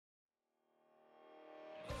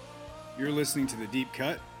You're listening to The Deep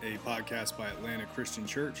Cut, a podcast by Atlanta Christian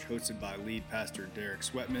Church, hosted by lead pastor Derek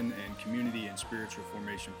Sweatman and community and spiritual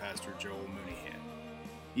formation pastor Joel Mooneyhan.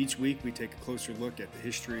 Each week, we take a closer look at the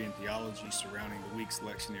history and theology surrounding the week's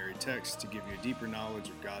lectionary text to give you a deeper knowledge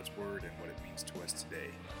of God's Word and what it means to us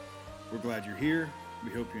today. We're glad you're here.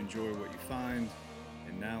 We hope you enjoy what you find.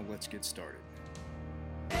 And now, let's get started.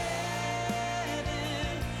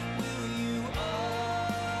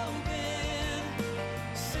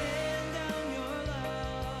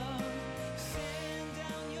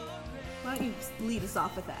 Why don't you lead us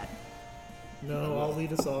off with that? No, I'll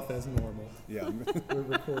lead us off as normal. Yeah. We're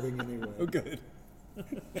recording anyway. Oh, good.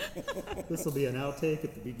 This will be an outtake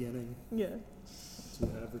at the beginning Yeah. to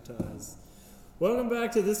advertise. Welcome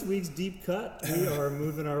back to this week's Deep Cut. We are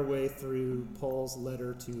moving our way through Paul's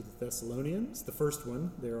letter to the Thessalonians. The first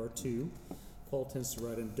one, there are two. Paul tends to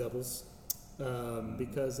write in doubles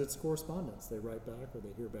because it's correspondence. They write back or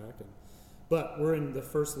they hear back. But we're in the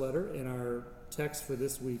first letter, and our text for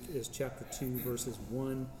this week is chapter 2, verses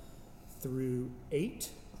 1 through 8.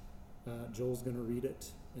 Joel's going to read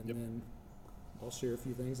it, and then I'll share a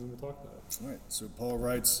few things, and we'll talk about it. All right. So Paul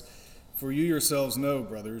writes, "For you yourselves know,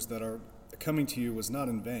 brothers, that our coming to you was not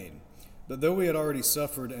in vain. But though we had already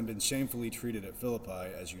suffered and been shamefully treated at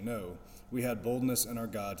Philippi, as you know, we had boldness in our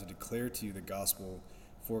God to declare to you the gospel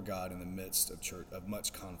for God in the midst of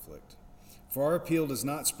much conflict. For our appeal does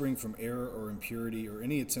not spring from error or impurity or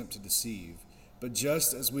any attempt to deceive, but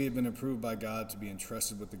just as we have been approved by God to be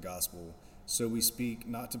entrusted with the gospel, so we speak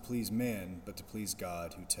not to please man, but to please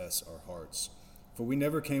God who tests our hearts. For we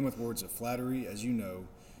never came with words of flattery, as you know,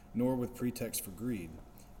 nor with pretext for greed.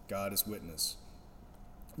 God is witness.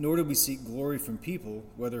 Nor did we seek glory from people,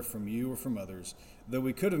 whether from you or from others, though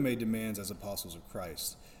we could have made demands as apostles of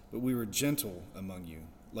Christ. But we were gentle among you,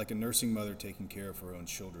 like a nursing mother taking care of her own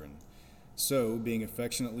children. So, being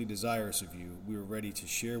affectionately desirous of you, we were ready to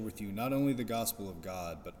share with you not only the gospel of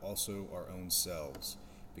God, but also our own selves,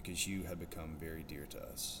 because you had become very dear to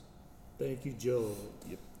us." Thank you, Joel.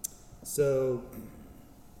 Yep. So,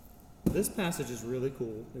 this passage is really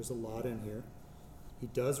cool. There's a lot in here. He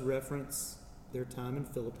does reference their time in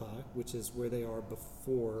Philippi, which is where they are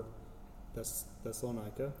before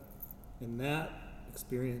Thessalonica. And that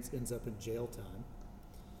experience ends up in jail time.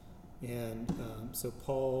 And so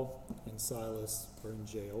Paul and Silas are in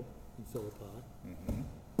jail in Philippi.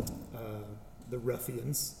 The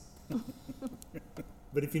ruffians.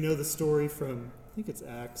 But if you know the story from, I think it's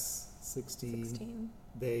Acts 16.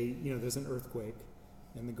 There's an earthquake,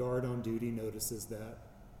 and the guard on duty notices that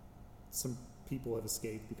some people have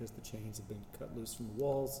escaped because the chains have been cut loose from the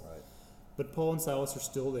walls. Right. But Paul and Silas are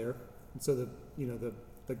still there, and so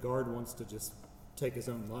the guard wants to just take his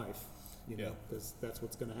own life, because that's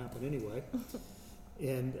what's going to happen anyway.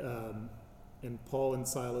 And Paul and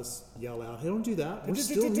Silas yell out, "Hey, don't do that! We're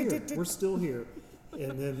still here. We're still here."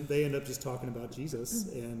 And then they end up just talking about Jesus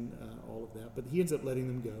and all of that. But he ends up letting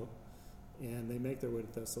them go, and they make their way to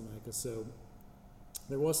Thessalonica. So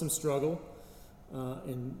there was some struggle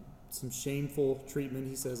and some shameful treatment,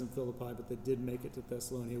 he says, in Philippi, but they did make it to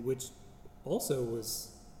Thessalonica, which also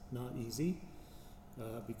was not easy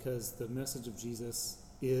because the message of Jesus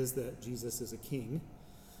is that Jesus is a king,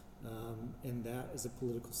 and that is a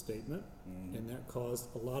political statement, and that caused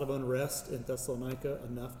a lot of unrest in Thessalonica,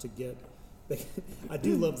 enough to get... I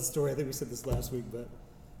do love the story, I think we said this last week, but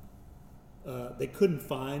they couldn't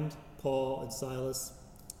find Paul and Silas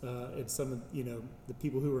and some of the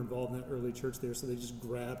people who were involved in that early church there, so they just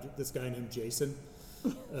grabbed this guy named Jason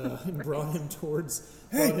and brought him to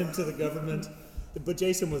the government. But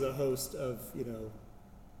Jason was a host of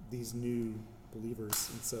these new believers,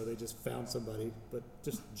 and so they just found somebody, but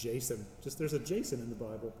just Jason. There's a Jason in the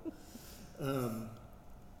Bible,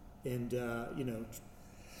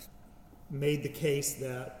 made the case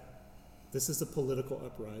that this is a political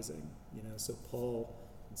uprising. So Paul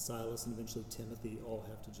and Silas and eventually Timothy all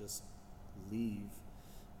have to just leave.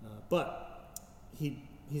 But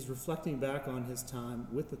he's reflecting back on his time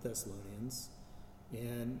with the Thessalonians,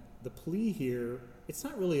 and the plea here, it's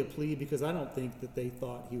not really a plea because I don't think that they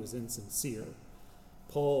thought he was insincere.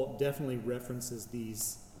 Paul definitely references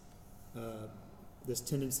this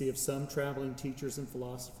tendency of some traveling teachers and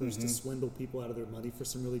philosophers to swindle people out of their money for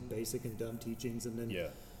some really basic and dumb teachings, and then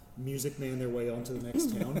music man their way on to the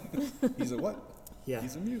next town. He's a what? Yeah.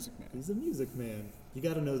 He's a music man. He's a music man. You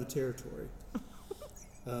got to know the territory.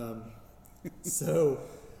 So,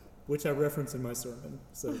 which I reference in my sermon.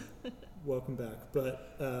 So, welcome back.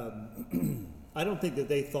 But I don't think that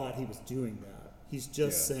they thought he was doing that. He's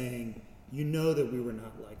just saying, that we were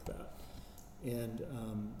not like that. And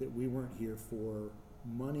that we weren't here for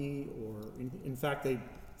money or anything. In fact, they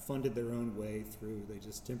funded their own way through. They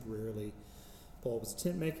just temporarily, Paul was a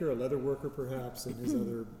tent maker, a leather worker perhaps, and his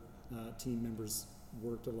other team members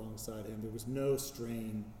worked alongside him. There was no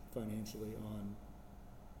strain financially on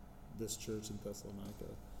this church in Thessalonica.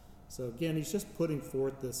 So again, he's just putting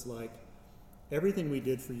forth this, like, everything we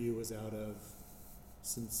did for you was out of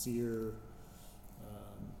sincere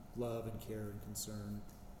love and care and concern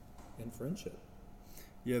and friendship.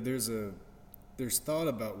 Yeah, there's thought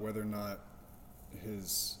about whether or not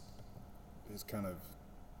his kind of,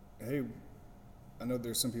 hey, I know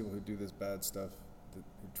there's some people who do this bad stuff who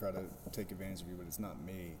try to take advantage of you, but it's not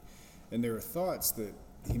me. And there are thoughts that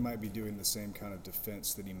he might be doing the same kind of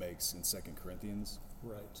defense that he makes in 2 Corinthians.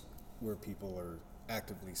 Right. Where people are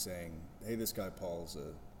actively saying, hey, this guy Paul's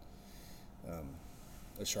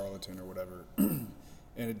a charlatan or whatever.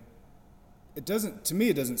 And it doesn't, to me,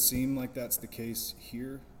 it doesn't seem like that's the case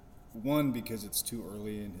here. One, because it's too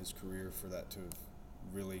early in his career for that to have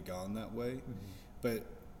really gone that way. Mm-hmm. But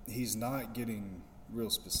he's not getting real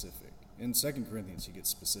specific. In 2 Corinthians, he gets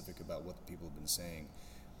specific about what the people have been saying.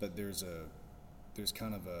 But there's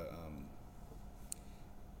kind of a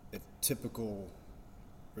typical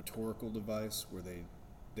rhetorical device where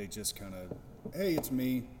they just kind of, hey, it's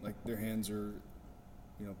me. Like, their hands are,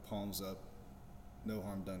 palms up. No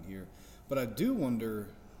harm done here. But I do wonder,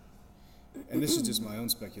 and this is just my own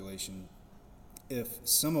speculation, if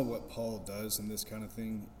some of what Paul does in this kind of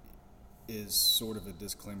thing is sort of a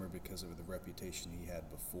disclaimer because of the reputation he had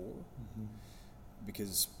before. Mm-hmm.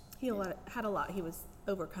 Because he had a lot he was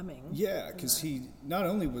overcoming. Yeah, because not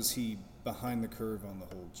only was he behind the curve on the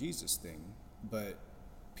whole Jesus thing, but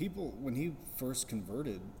people, when he first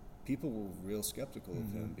converted, people were real skeptical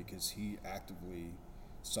of him because he actively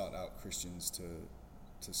sought out Christians to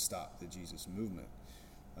stop the Jesus movement.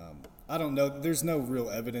 I don't know. There's no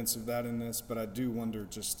real evidence of that in this, but I do wonder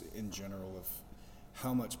just in general of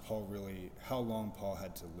how long Paul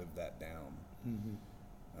had to live that down.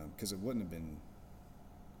 Because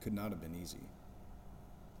could not have been easy.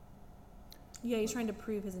 Yeah, he's trying to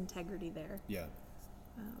prove his integrity there. Yeah.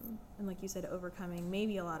 And like you said, overcoming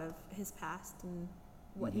maybe a lot of his past and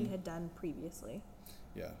what he had done previously.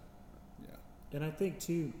 Yeah. And I think,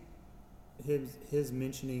 too, his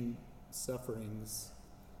mentioning sufferings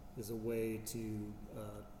is a way to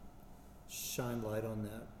shine light on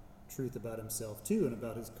that truth about himself, too, and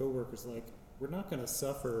about his coworkers. Like, we're not going to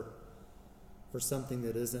suffer for something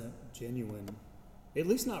that isn't genuine, at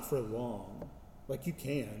least not for long. Like, you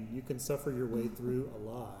can suffer your way through a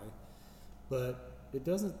lie, but it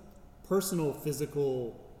doesn't, personal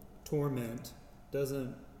physical torment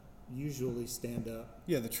doesn't usually stand up.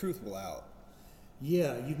 Yeah, the truth will out.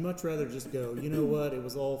 Yeah, you'd much rather just go, you know what, it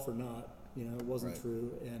was all for naught. It wasn't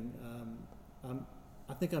true. And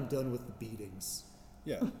I think I'm done with the beatings.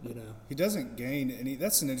 Yeah. He doesn't gain any.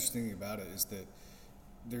 That's an interesting thing about it, is that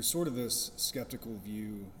there's sort of this skeptical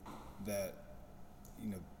view that,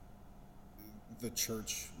 the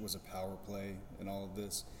church was a power play in all of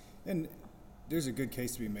this. And there's a good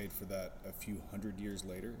case to be made for that a few hundred years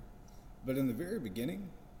later. But in the very beginning,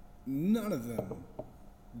 none of them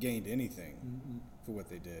gained anything for what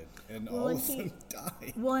they did, and all of them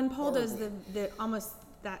died. Well, and Paul does the almost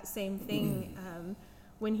that same thing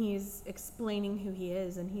when he's explaining who he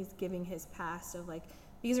is, and he's giving his past of, like,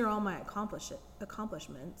 these are all my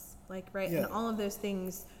accomplishments, like, right? Yeah. And all of those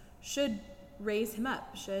things should raise him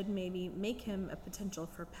up, should maybe make him a potential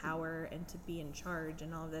for power and to be in charge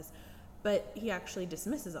and all of this. But he actually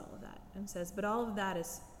dismisses all of that and says, but all of that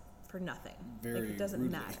is for nothing. Very like, it doesn't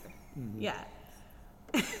rudely. matter. Yeah.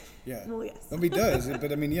 Yeah. Well, yes. He does.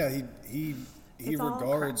 But I mean, yeah, he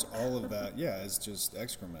regards all of that, as just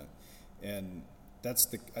excrement. And that's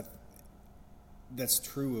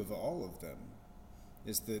true of all of them,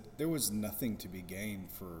 is that there was nothing to be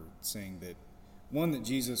gained for saying that, one, that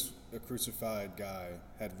Jesus, a crucified guy,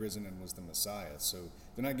 had risen and was the Messiah. So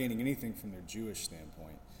they're not gaining anything from their Jewish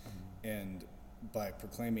standpoint. And by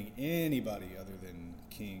proclaiming anybody other than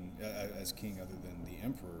king, as king other than the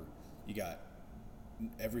emperor, you got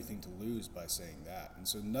everything to lose by saying that. And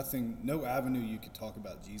so no avenue you could talk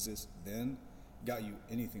about Jesus then got you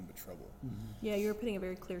anything but trouble. Yeah, you were putting a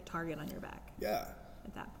very clear target on your back. Yeah.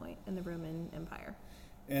 At that point in the Roman Empire.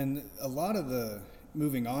 And a lot of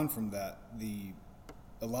moving on from that,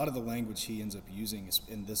 a lot of the language he ends up using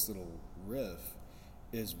in this little riff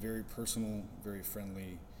is very personal, very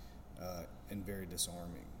friendly, and very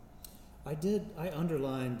disarming. I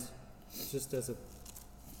underlined, just as a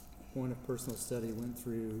point of personal study, went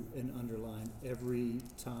through and underlined every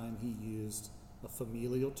time he used a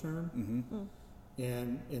familial term.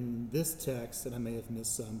 And in this text, and I may have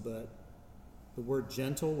missed some, but The word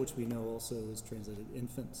gentle, which we know also is translated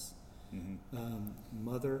infants,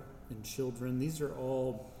 mother and children. These are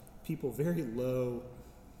all people very low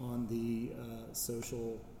on the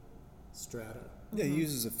social strata. Yeah, he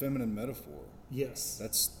uses a feminine metaphor. Yes.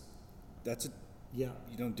 That's a, yeah.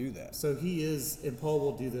 you don't do that. So he is, and Paul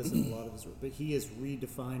will do this in a lot of his work, but he is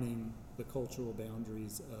redefining the cultural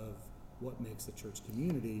boundaries of what makes a church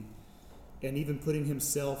community, and even putting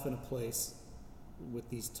himself in a place with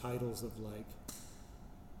these titles of like,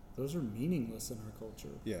 those are meaningless in our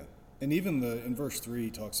culture. Yeah. And even in verse 3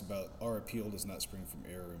 he talks about our appeal does not spring from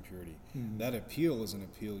error or impurity. Mm-hmm. That appeal is an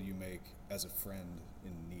appeal you make as a friend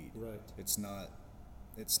in need. Right. It's not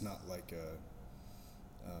like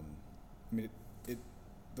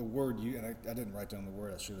the word you, and I didn't write down the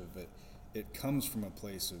word, I should have, but it comes from a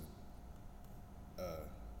place of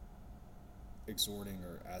exhorting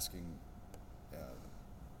or asking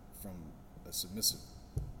from a submissive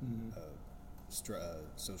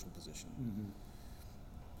social position. Mm-hmm.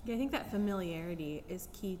 Yeah, I think that familiarity is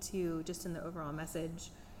key too, just in the overall message,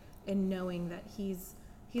 and knowing that he's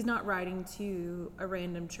not writing to a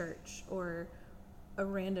random church or a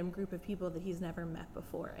random group of people that he's never met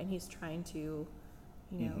before, and he's trying to,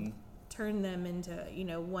 turn them into,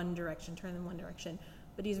 one direction,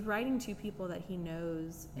 but he's writing to people that he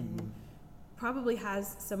knows and probably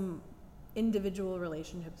has some individual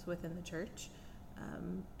relationships within the church,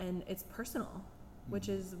 and it's personal, which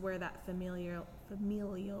is where that familial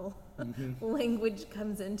language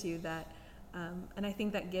comes into that, and I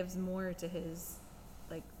think that gives more to his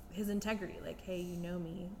integrity. Like, hey, you know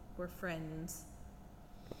me, we're friends.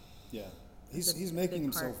 Yeah, he's making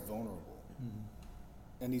himself vulnerable,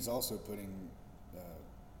 and he's also putting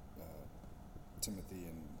Timothy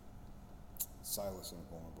and Silas in a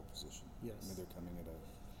vulnerable position. Yes, I mean, they're coming at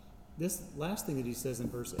this last thing that he says in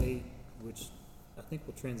verse 8, which I think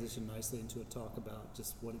will transition nicely into a talk about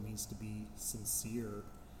just what it means to be sincere.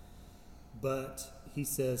 But he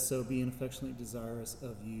says, so being affectionately desirous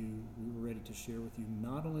of you, we were ready to share with you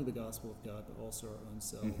not only the gospel of God, but also our own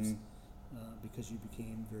selves, because you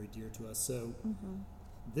became very dear to us. So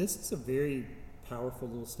this is a very powerful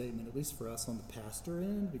little statement, at least for us on the pastor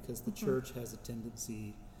end, because the church has a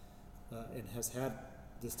tendency, and has had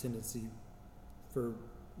this tendency for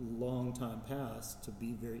long time past, to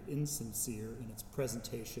be very insincere in its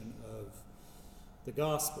presentation of the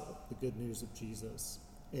gospel, the good news of Jesus.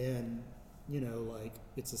 And,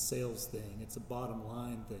 it's a sales thing, it's a bottom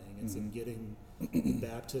line thing, it's in getting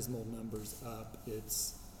baptismal numbers up,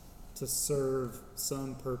 it's to serve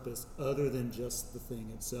some purpose other than just the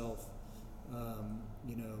thing itself, and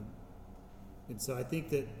so I think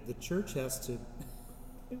that the church has to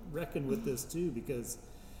reckon with this too, because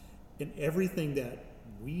in everything that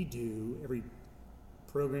we do, every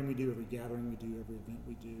program we do, every gathering we do, every event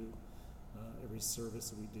we do, every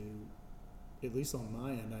service we do, at least on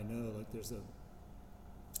my end, I know there's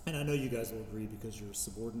and I know you guys will agree because you're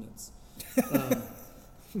subordinates,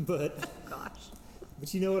 but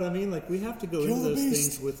you know what I mean? We have to go into those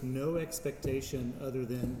things with no expectation other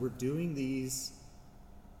than we're doing these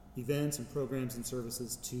events and programs and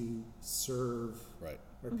services to serve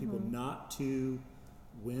our people, not to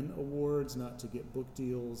win awards, not to get book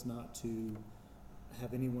deals, not to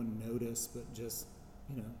have anyone notice, but just,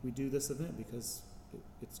 we do this event because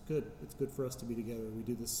it's good. It's good for us to be together. We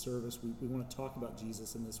do this service. We want to talk about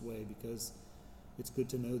Jesus in this way because it's good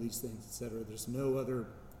to know these things, etc. There's no other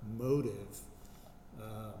motive.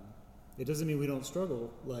 It doesn't mean we don't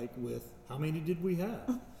struggle, with how many did we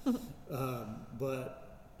have?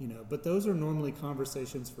 But those are normally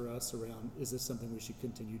conversations for us around, is this something we should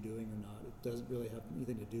continue doing or not? It doesn't really have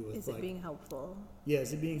anything to do with, is it being helpful? Yeah,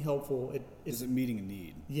 is it being helpful? Is it meeting a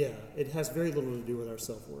need? Yeah, it has very little to do with our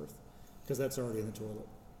self-worth, because that's already in the toilet.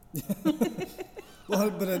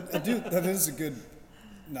 Well, but I do, that is a good,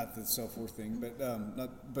 not the self-worth thing,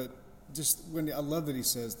 but just when I love that he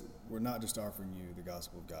says that we're not just offering you the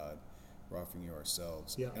gospel of God, we're offering you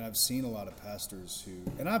ourselves. Yeah. And I've seen a lot of pastors who,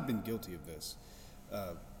 and I've been guilty of this,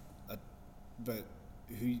 but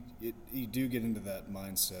you do get into that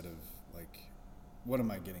mindset of what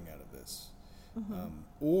am I getting out of this?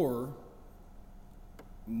 Or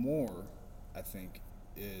more, I think,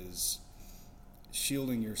 is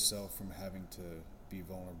shielding yourself from having to be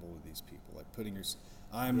vulnerable with these people,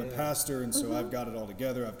 I'm a pastor, and so I've got it all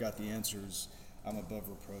together, I've got the answers, I'm above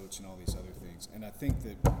reproach and all these other things. And I think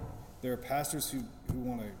that there are pastors who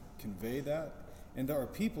want to convey that, and there are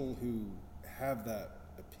people who have that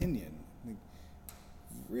opinion.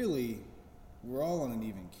 Really, we're all on an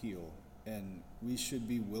even keel, and we should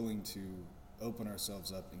be willing to open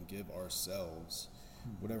ourselves up and give ourselves,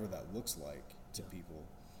 whatever that looks like, to people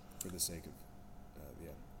for the sake of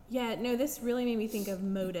Yeah, no, this really made me think of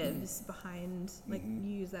motives behind, like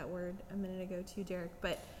you used that word a minute ago too, Derek,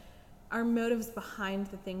 but our motives behind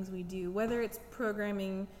the things we do, whether it's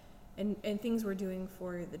programming and things we're doing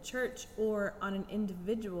for the church or on an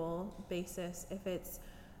individual basis, if it's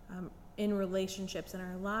in relationships in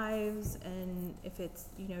our lives, and if it's,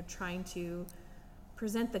 trying to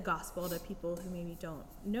present the gospel to people who maybe don't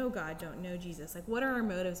know God, don't know Jesus. Like, what are our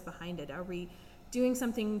motives behind it? Are we doing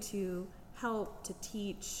something to help, to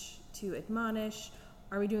teach, to admonish?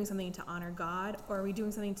 Are we doing something to honor God, or are we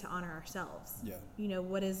doing something to honor ourselves? Yeah.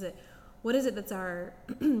 What is it that's our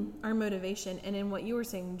our motivation? And in what you were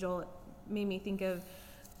saying, Joel, it made me think of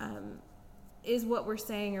is what we're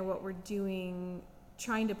saying or what we're doing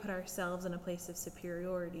trying to put ourselves in a place of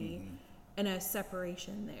superiority and a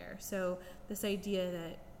separation there. So this idea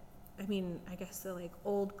that, I guess the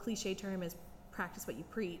old cliche term is practice what you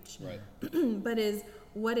preach. Right. But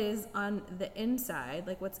what is on the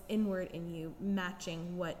inside, what's inward in you,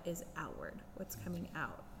 matching what is outward, what's coming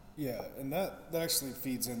out. Yeah, and that actually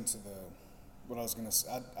feeds into what I was going to say.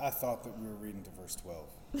 I thought that we were reading to verse 12,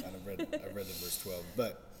 and I read the verse 12.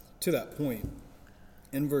 But to that point,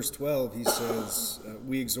 in verse 12, he says,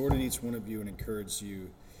 we exhorted each one of you and encouraged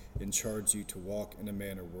you and charged you to walk in a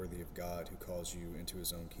manner worthy of God who calls you into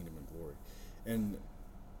his own kingdom and glory. And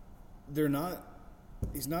they're not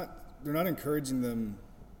encouraging them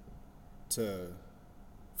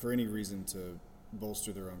for any reason to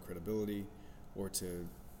bolster their own credibility or to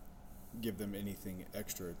give them anything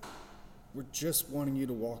extra. We're just wanting you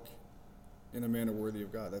to walk in a manner worthy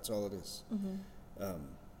of God. That's all it is.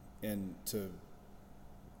 And to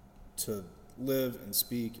live and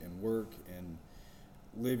speak and work and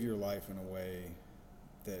live your life in a way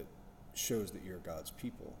that shows that you're God's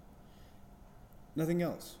people. Nothing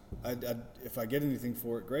else. If I get anything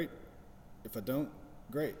for it, great. If I don't,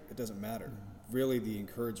 great. It doesn't matter. Really, the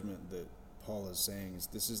encouragement that Paul is saying is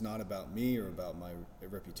this is not about me or about my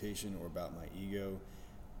reputation or about my ego.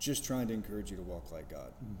 Just trying to encourage you to walk like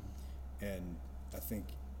God. And I think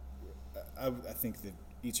that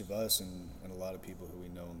each of us and a lot of people who we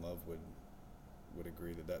know and love would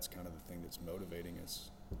agree that that's kind of the thing that's motivating us.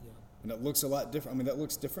 Yeah. And that looks a lot different. That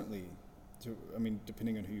looks differently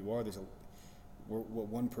depending on who you are. What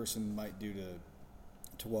one person might do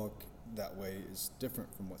to walk that way is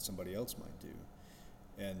different from what somebody else might do.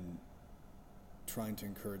 And trying to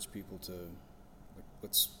encourage people to,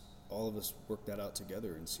 let's all of us work that out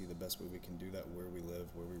together and see the best way we can do that where we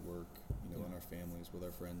live, where we work, in our families, with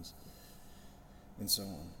our friends, and so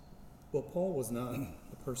on. Well, Paul was not a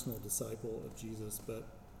personal disciple of Jesus, but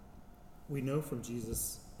we know from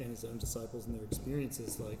Jesus and his own disciples and their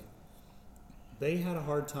experiences, they had a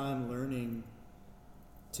hard time learning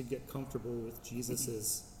to get comfortable with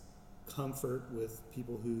Jesus's comfort with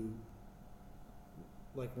people who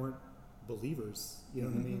weren't believers. You know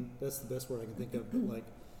what I mean? That's the best word I can think of. But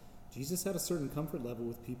Jesus had a certain comfort level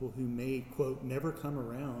with people who may, quote, never come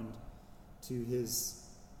around to his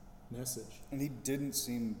message. And he didn't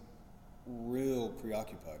seem real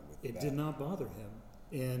preoccupied with it. It did not bother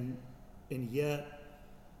him. And yet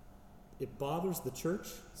it bothers the church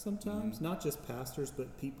sometimes, not just pastors,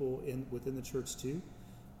 but people within the church too.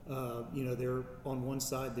 There on one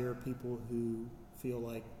side there are people who feel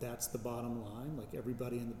like that's the bottom line,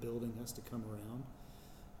 everybody in the building has to come around.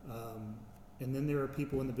 And then there are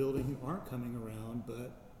people in the building who aren't coming around,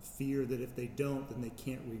 but fear that if they don't, then they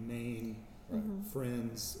can't remain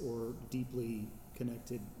friends or deeply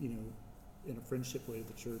connected, in a friendship way to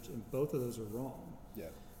the church. And both of those are wrong. Yeah.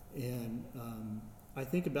 And I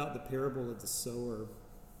think about the parable of the sower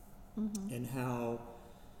and how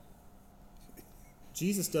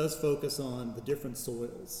Jesus does focus on the different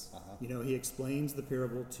soils. He explains the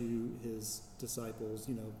parable to his disciples.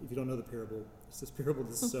 If you don't know the parable, it's this parable of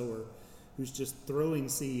the sower who's just throwing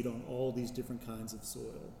seed on all these different kinds of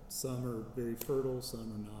soil. Some are very fertile, some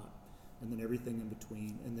are not, and then everything in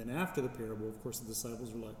between. And then after the parable, of course, the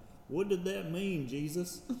disciples are like, what did that mean,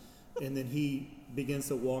 Jesus? And then he begins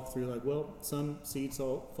to walk through some seed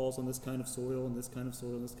falls on this kind of soil and this kind of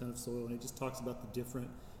soil and this kind of soil, and he just talks about it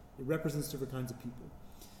represents different kinds of people.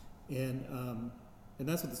 And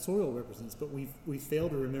that's what the soil represents. But we fail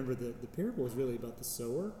to remember that the parable is really about the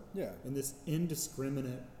sower. Yeah. And this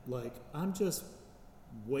indiscriminate, I'm just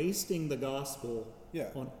wasting the gospel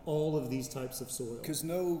on all of these types of soil. Because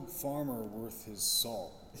no farmer worth his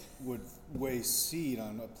salt would waste seed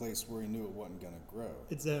on a place where he knew it wasn't going to grow.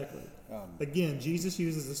 Exactly. Again, Jesus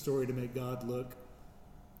uses the story to make God look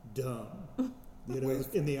dumb,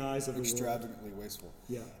 in the eyes of the world. Extravagantly wasteful.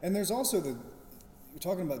 Yeah. And there's also you're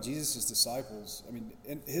talking about Jesus' disciples,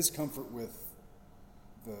 and his comfort with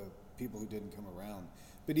the people who didn't come around.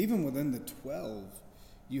 But even within the 12,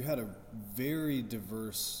 you had a very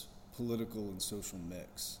diverse political and social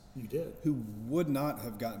mix. You did. Who would not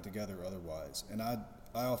have gotten together otherwise. And I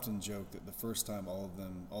often joke that the first time all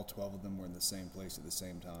 12 of them were in the same place at the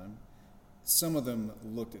same time, some of them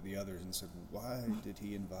looked at the others and said, why did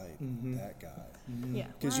he invite that guy? Mm-hmm. Yeah,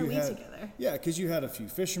 why are we together? Yeah, because you had a few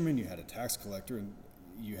fishermen, you had a tax collector, and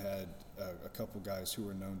you had a couple guys who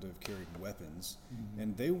were known to have carried weapons,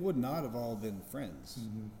 and they would not have all been friends.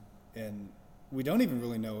 And we don't even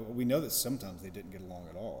really know. We know that sometimes they didn't get along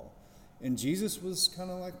at all. And Jesus was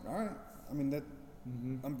kind of like, all right, I mean, that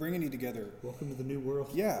I'm bringing you together. Welcome to the new world.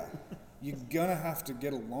 Yeah, you're going to have to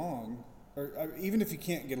get along. Or even if you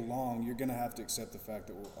can't get along, you're going to have to accept the fact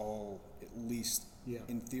that we're all, at least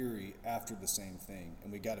in theory, after the same thing.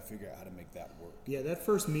 And we got to figure out how to make that work. Yeah, that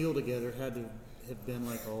first meal together had to have been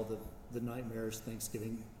like all the nightmarish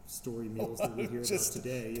Thanksgiving story meals that we hear about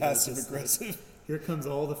today. Passive aggressive. Like, here comes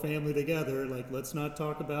all the family together. Like, let's not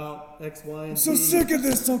talk about X, Y, and I'm Z. so sick of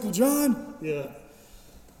this, Uncle John. Yeah.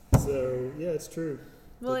 So, yeah, it's true.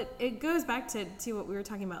 Well, it goes back to what we were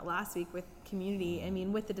talking about last week with community. I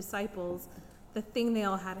mean, with the disciples, the thing they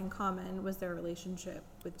all had in common was their relationship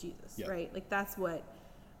with Jesus, right? Like, that's what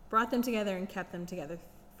brought them together and kept them together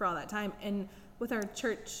for all that time. And with our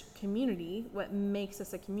church community, what makes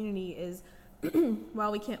us a community is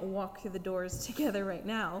while we can't walk through the doors together right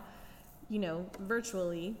now,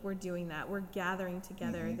 virtually we're doing that. We're gathering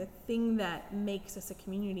together. The thing that makes us a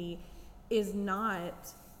community is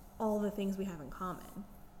not all the things we have in common.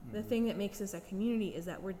 The thing that makes us a community is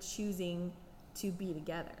that we're choosing to be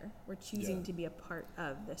together. We're choosing to be a part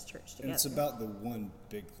of this church together. And it's about the one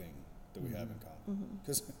big thing that we have in common.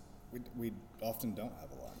 Because we often don't have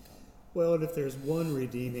a lot in common. Well, and if there's one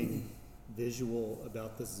redeeming visual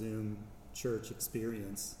about the Zoom church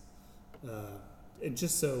experience, and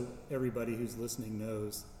just so everybody who's listening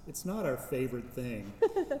knows, it's not our favorite thing,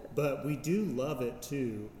 but we do love it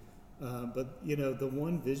too. But the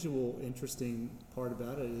one visual interesting part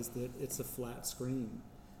about it is that it's a flat screen,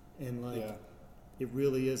 and it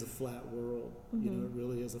really is a flat world. It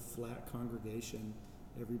really is a flat congregation.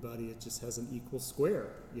 Everybody, it just has an equal square.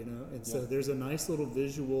 And so there's a nice little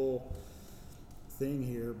visual thing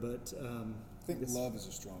here. But I think love is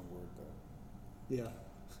a strong word, though. Yeah.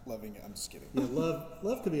 Loving it. I'm just kidding. Yeah,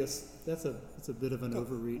 love could be it's a bit of an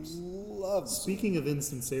overreach. Love. Speaking of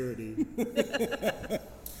insincerity.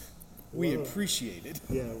 We appreciate it.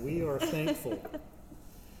 Yeah, we are thankful.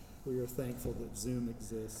 We are thankful that Zoom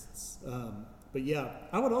exists. But yeah,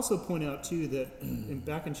 I would also point out too that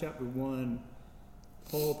back in chapter 1,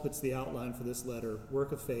 Paul puts the outline for this letter: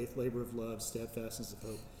 work of faith, labor of love, steadfastness of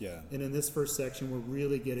hope. Yeah. And in this first section, we're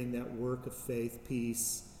really getting that work of faith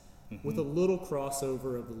piece with a little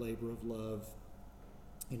crossover of the labor of love.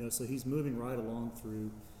 So he's moving right along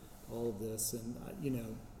through all of this. And,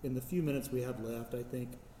 in the few minutes we have left, I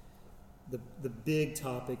think the big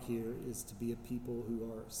topic here is to be a people who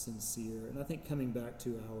are sincere. And I think coming back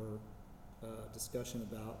to our discussion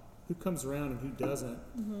about who comes around and who doesn't,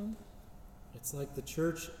 it's like the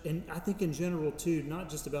church, and I think in general too, not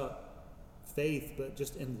just about faith, but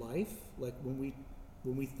just in life. Like when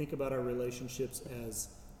we think about our relationships as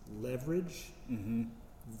leverage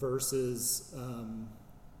versus, I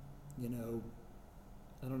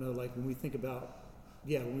don't know, like when we think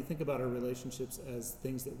about our relationships as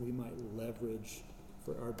things that we might leverage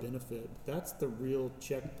for our benefit, that's the real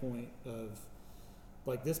checkpoint of,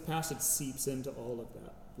 like, this passage seeps into all of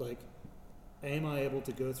that. Like, am I able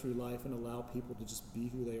to go through life and allow people to just be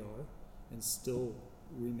who they are and still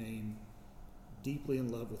remain deeply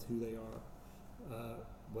in love with who they are,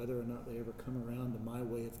 whether or not they ever come around to my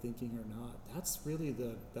way of thinking or not? That's really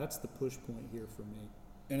that's the push point here for me.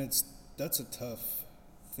 And that's a tough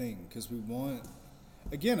thing, because we want,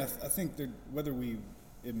 again, I think that whether we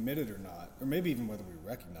admit it or not, or maybe even whether we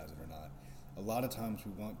recognize it or not, a lot of times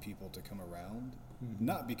we want people to come around,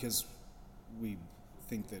 not because we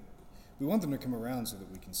think that, we want them to come around so that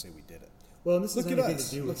we can say we did it. Well, and this has anything to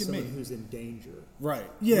do Look with at someone me. who's in danger. Right.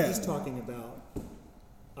 We're Yeah. just talking about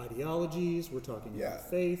ideologies, we're talking about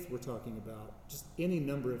faith, we're talking about just any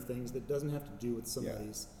number of things that doesn't have to do with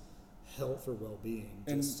somebody's health or well-being.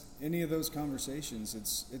 And any of those conversations,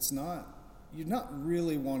 it's not, you're not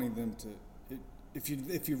really wanting them to, if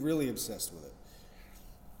you're really obsessed with it,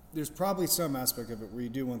 there's probably some aspect of it where you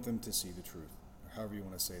do want them to see the truth, or however you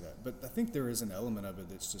want to say that. But I think there is an element of it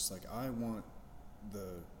that's just like, I want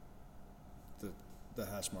the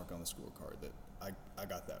hash mark on the scorecard that I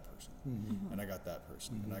got that person, and I got that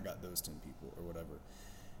person, and I got those 10 people, or whatever.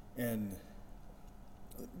 And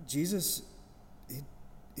Jesus,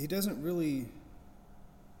 he doesn't really,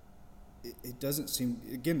 it doesn't seem,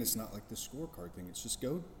 again, it's not like the scorecard thing. It's just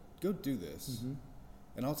go do this,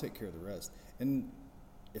 and I'll take care of the rest. And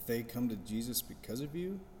if they come to Jesus because of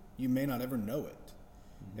you, you may not ever know it.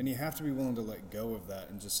 And you have to be willing to let go of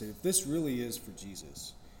that and just say, if this really is for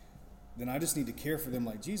Jesus, then I just need to care for them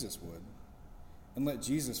like Jesus would, and let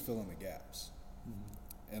Jesus fill in the gaps.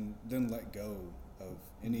 And then let go of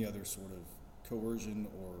any other sort of coercion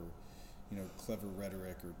or, clever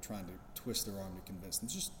rhetoric or trying to twist their arm to convince them.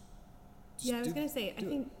 Just I was gonna say,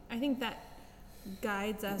 I think that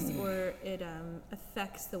guides us, or it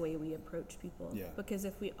affects the way we approach people. Yeah. Because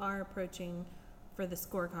if we are approaching for the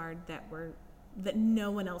scorecard that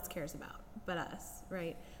no one else cares about but us,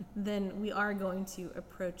 right? Then we are going to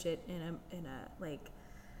approach it in a like,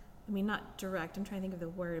 I mean, not direct, I'm trying to think of the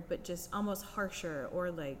word, but just almost harsher or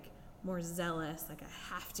like more zealous, like I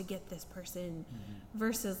have to get this person,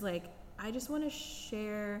 versus like, I just want to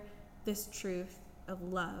share this truth of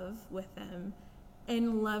love with them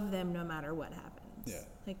and love them no matter what happens. Yeah.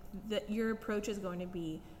 Like that your approach is going to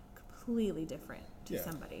be completely different to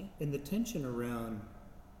somebody. And the tension around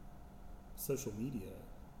social media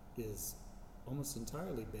is almost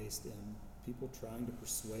entirely based in people trying to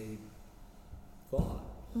persuade thought.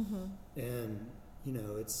 And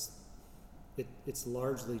it's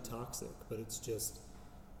largely toxic, but it's just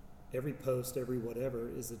every post, every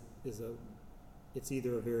whatever it's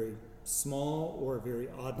either a very small or a very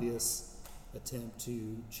obvious attempt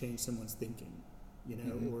to change someone's thinking,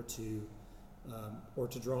 or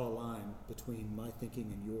to draw a line between my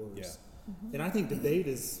thinking and yours. And I think debate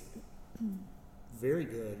is very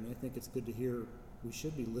good, and I think it's good to hear. We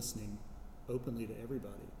should be listening openly to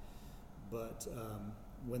everybody, but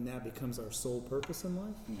when that becomes our sole purpose in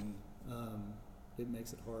life, it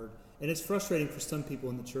makes it hard. And it's frustrating for some people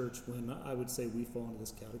in the church when I would say we fall into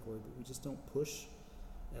this category, but we just don't push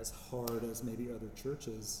as hard as maybe other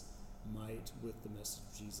churches might with the message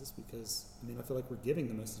of Jesus, because I feel like we're giving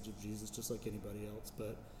the message of Jesus just like anybody else,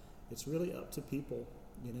 but it's really up to people,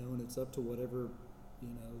 and it's up to whatever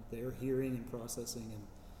they're hearing and processing,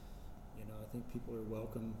 and I think people are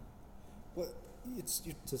welcome. Well,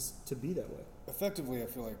 to be that way. Effectively, I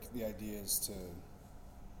feel like the idea is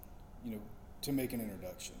to make an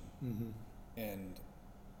introduction, and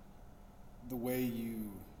the way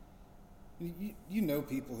you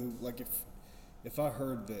people who, like, if I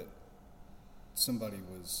heard that somebody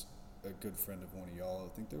was a good friend of one of y'all,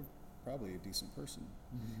 I think they're probably a decent person,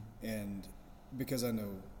 and because I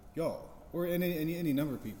know y'all or any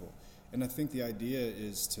number of people, and I think the idea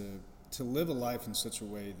is to live a life in such a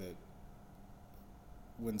way that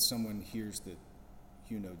when someone hears that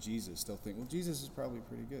Jesus, they'll think, well, Jesus is probably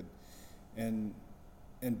pretty good, and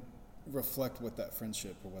reflect what that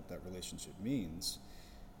friendship or what that relationship means.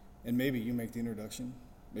 And maybe you make the introduction,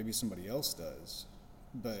 maybe somebody else does,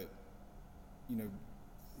 but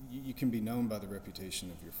you can be known by the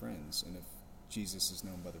reputation of your friends, and if Jesus is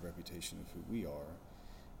known by the reputation of who we are,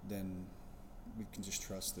 then we can just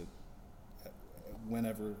trust that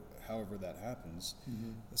however that happens,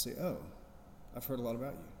 they'll say, oh, I've heard a lot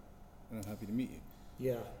about you, and I'm happy to meet you.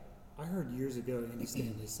 Yeah. I heard years ago Andy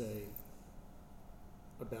Stanley say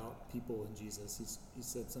about people in Jesus, he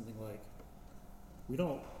said something like,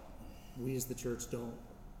 we as the church don't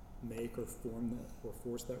make or form that or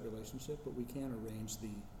force that relationship, but we can arrange the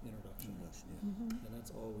introduction. And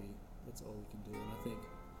that's all we can do. And I think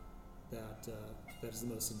that is the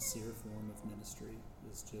most sincere form of ministry,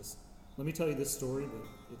 is just, let me tell you this story, but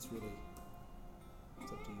it's up to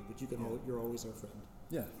you. But you're always our friend.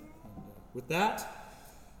 Yeah. And with that,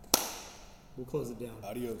 we'll close it down.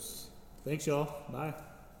 Adios. Thanks, y'all. Bye.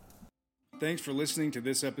 Thanks for listening to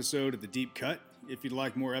this episode of The Deep Cut. If you'd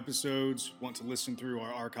like more episodes, want to listen through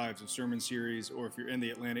our archives of sermon series, or if you're in the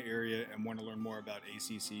Atlanta area and want to learn more about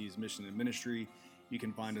ACC's mission and ministry, you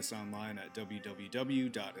can find us online at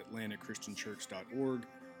www.atlantachristianchurch.org,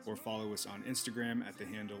 or follow us on Instagram at the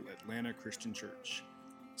handle Atlanta Christian Church.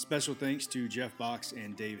 Special thanks to Jeff Box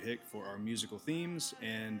and Dave Hick for our musical themes,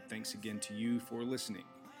 and thanks again to you for listening.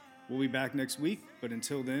 We'll be back next week, but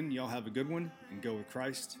until then, y'all have a good one and go with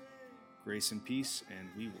Christ. Grace and peace, and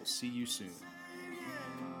we will see you soon.